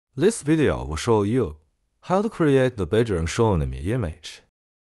This video will show you how to create the background shown in the image.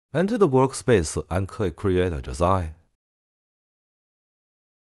 Enter the workspace and click Create a Design.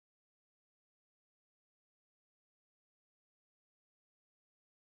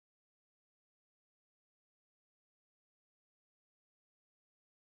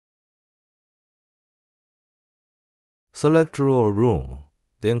 Select Draw a Room,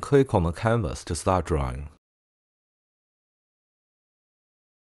 then click on the canvas to start drawing.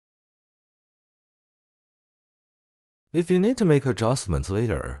 If you need to make adjustments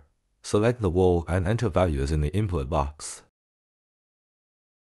later, select the wall and enter values in the input box.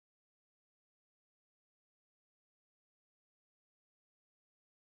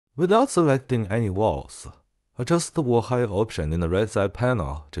 Without selecting any walls, adjust the wall height option in the right side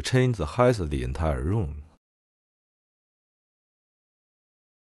panel to change the height of the entire room.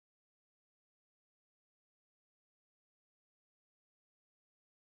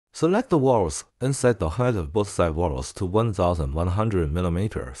 Select the walls and set the height of both side walls to 1100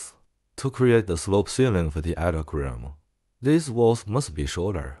 mm. To create the slope ceiling for the attic room, these walls must be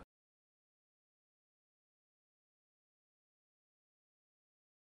shorter.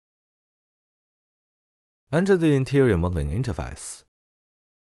 Enter the interior modeling interface.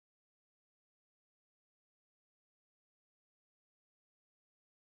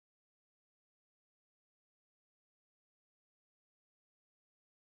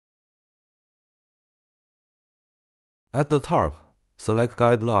 At the top, select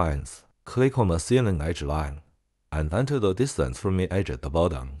Guidelines, click on the ceiling edge line, and enter the distance from the edge at the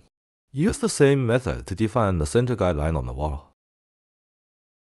bottom. Use the same method to define the center guideline on the wall.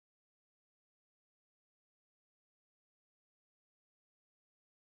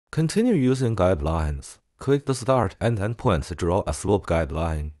 Continue using guidelines. Click the start and end point to draw a slope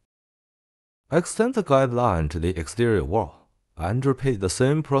guideline. Extend the guideline to the exterior wall, and repeat the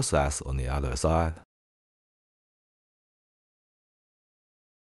same process on the other side.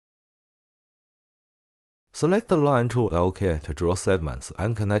 Select the Line tool OK to draw segments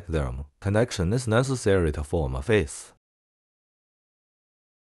and connect them. Connection is necessary to form a face.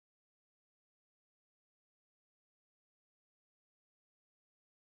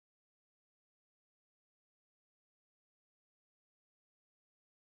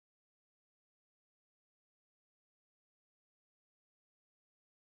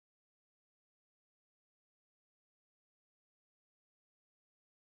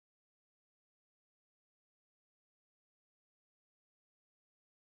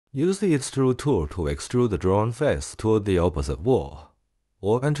 Use the Extrude tool to extrude the drawn face toward the opposite wall,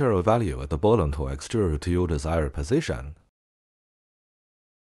 or enter a value at the bottom to extrude to your desired position.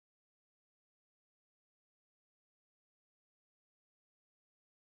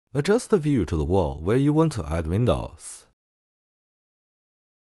 Adjust the view to the wall where you want to add windows.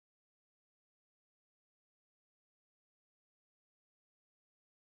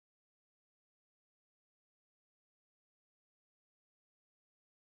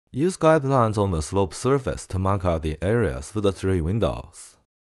 Use guidelines on the slope surface to mark out the areas for the 3 windows.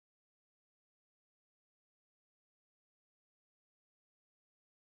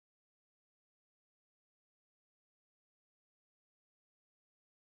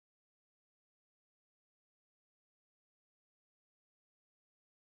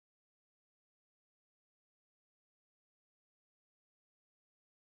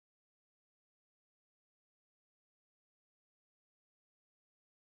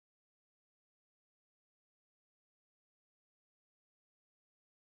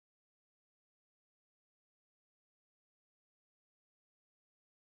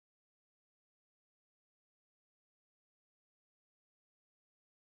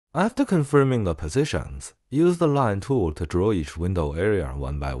 After confirming the positions, use the Line tool to draw each window area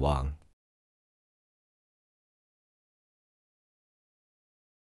one by one.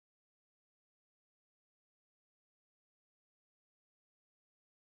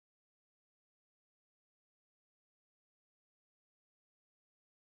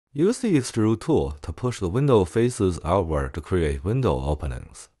 Use the Extrude tool to push the window faces outward to create window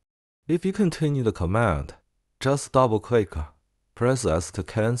openings. If you continue the command, just double-click. Press S to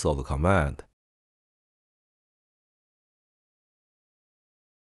cancel the command.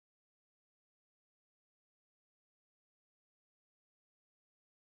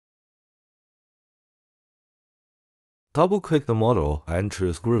 Double-click the model and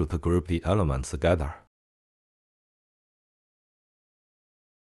choose Group to group the elements together.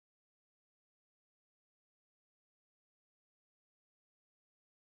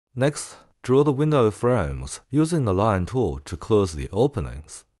 Next, draw the window frames using the Line tool to close the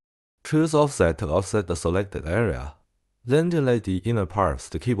openings. Choose Offset to offset the selected area. Then delete the inner parts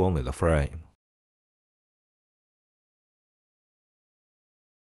to keep only the frame.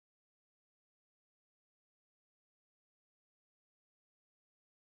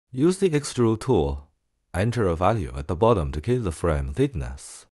 Use the Extrude tool. Enter a value at the bottom to keep the frame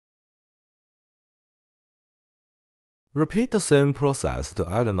thickness. Repeat the same process to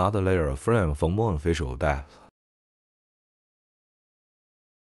add another layer of frame for more visual depth.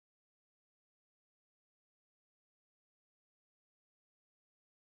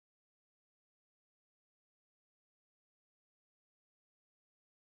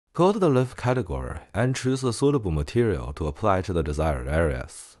 Go to the left category and choose a suitable material to apply to the desired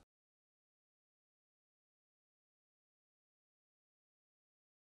areas.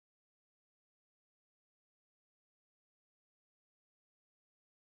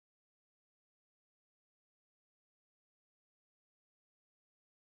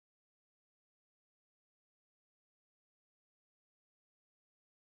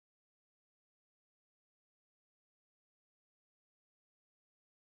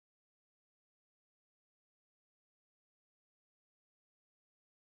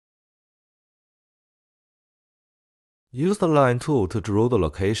 Use the line tool to draw the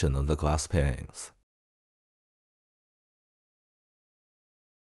location of the glass panes.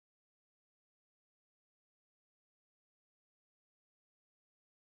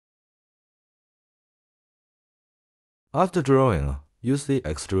 After drawing, use the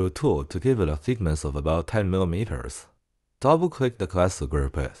Extrude tool to give it a thickness of about 10 mm. Double-click the glass to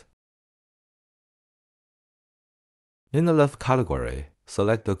group it. In the left category,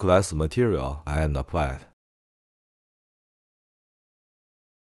 select the glass material and apply it.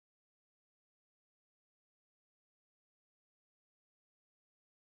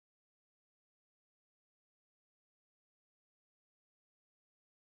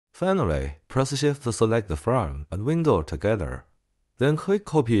 Finally, press Shift to select the frame and window together. Then click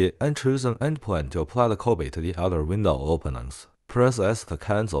Copy and choose an endpoint to apply the copy to the other window openings. Press S to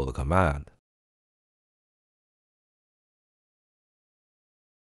cancel the command.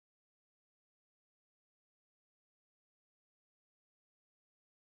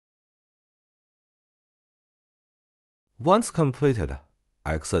 Once completed,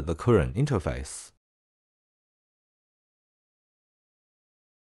 exit the current interface.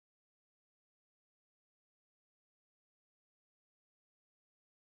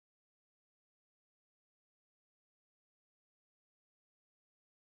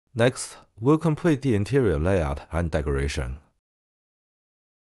 Next, we'll complete the interior layout and decoration.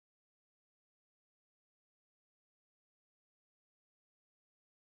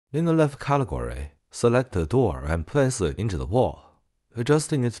 In the left category, select the door and place it into the wall,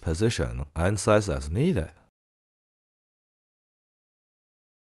 adjusting its position and size as needed.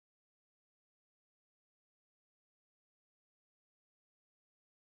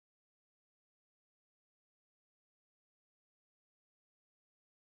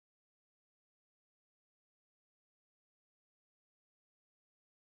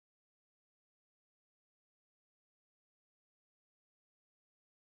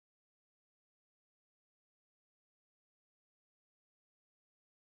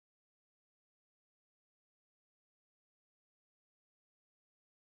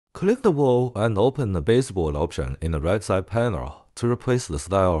 Click the wall and open the baseboard option in the right side panel to replace the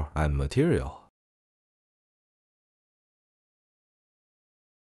style and material.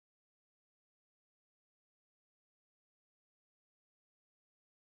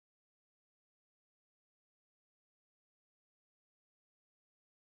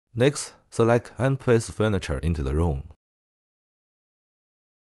 Next, select and place furniture into the room.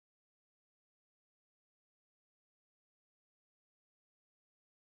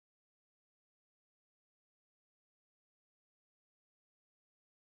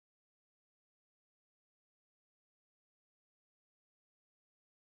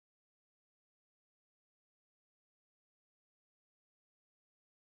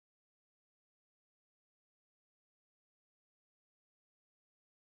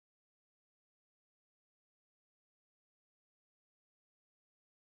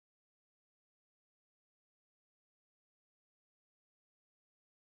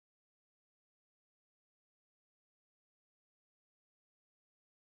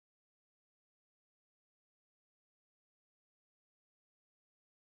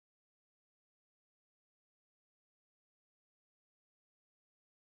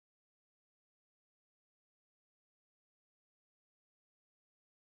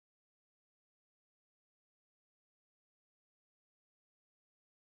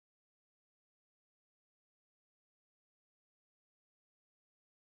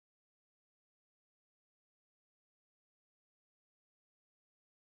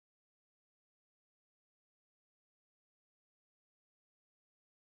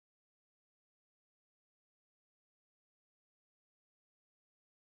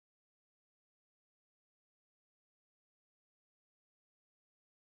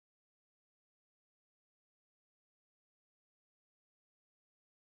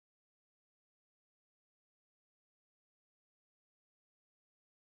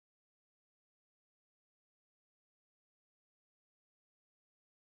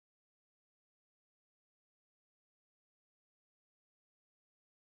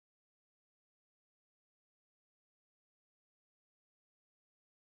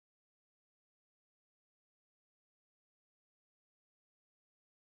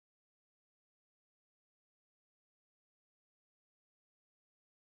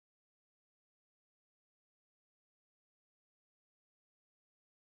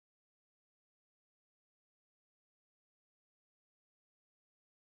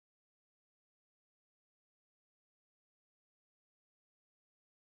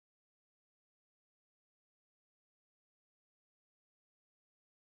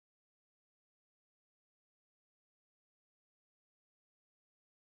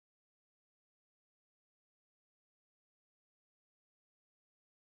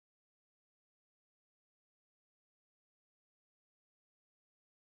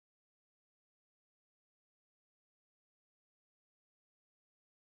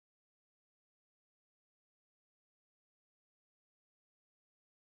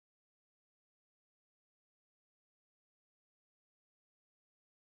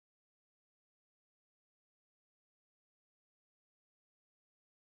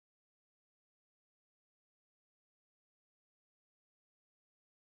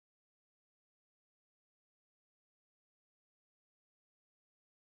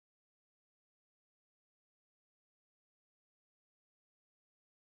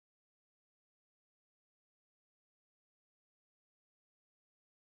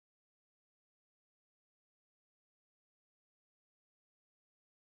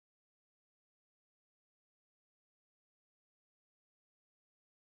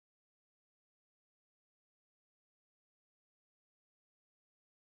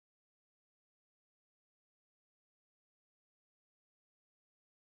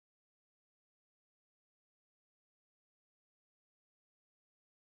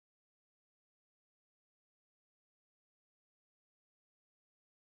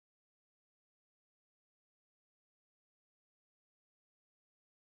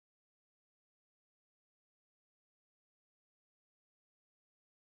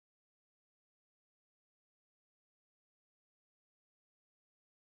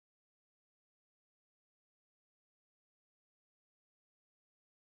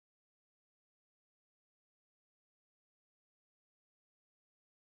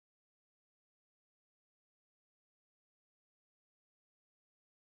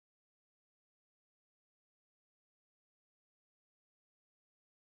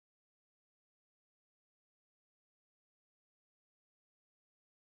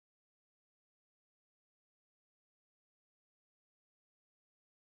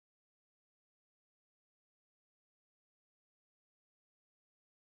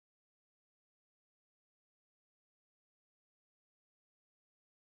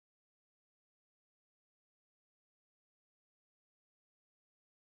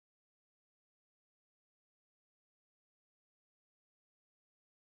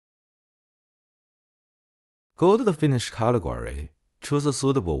 Go to the Finish category, choose a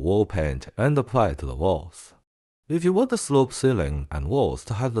suitable wall paint and apply it to the walls. If you want the slope ceiling and walls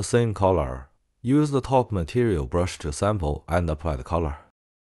to have the same color, use the top material brush to sample and apply the color.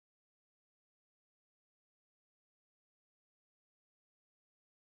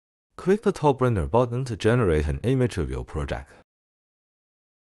 Click the top render button to generate an image of your project.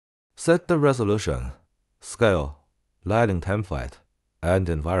 Set the resolution, scale, lighting template, and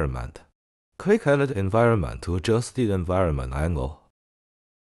environment. Click Edit Environment to adjust the environment angle.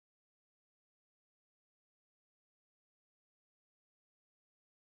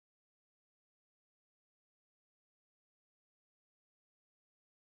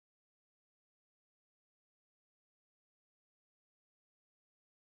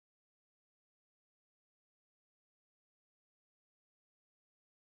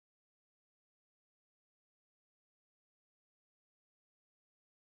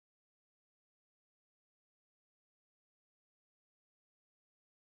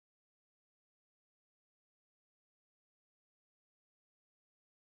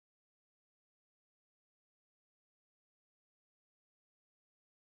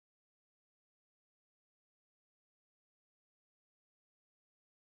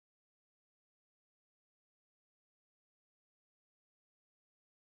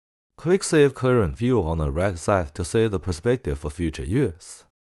 Click Save Current View on the right side to save the perspective for future use.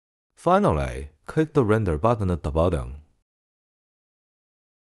 Finally, click the Render button at the bottom.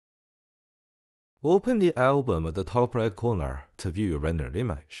 Open the album at the top right corner to view your rendered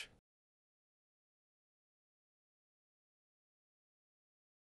image.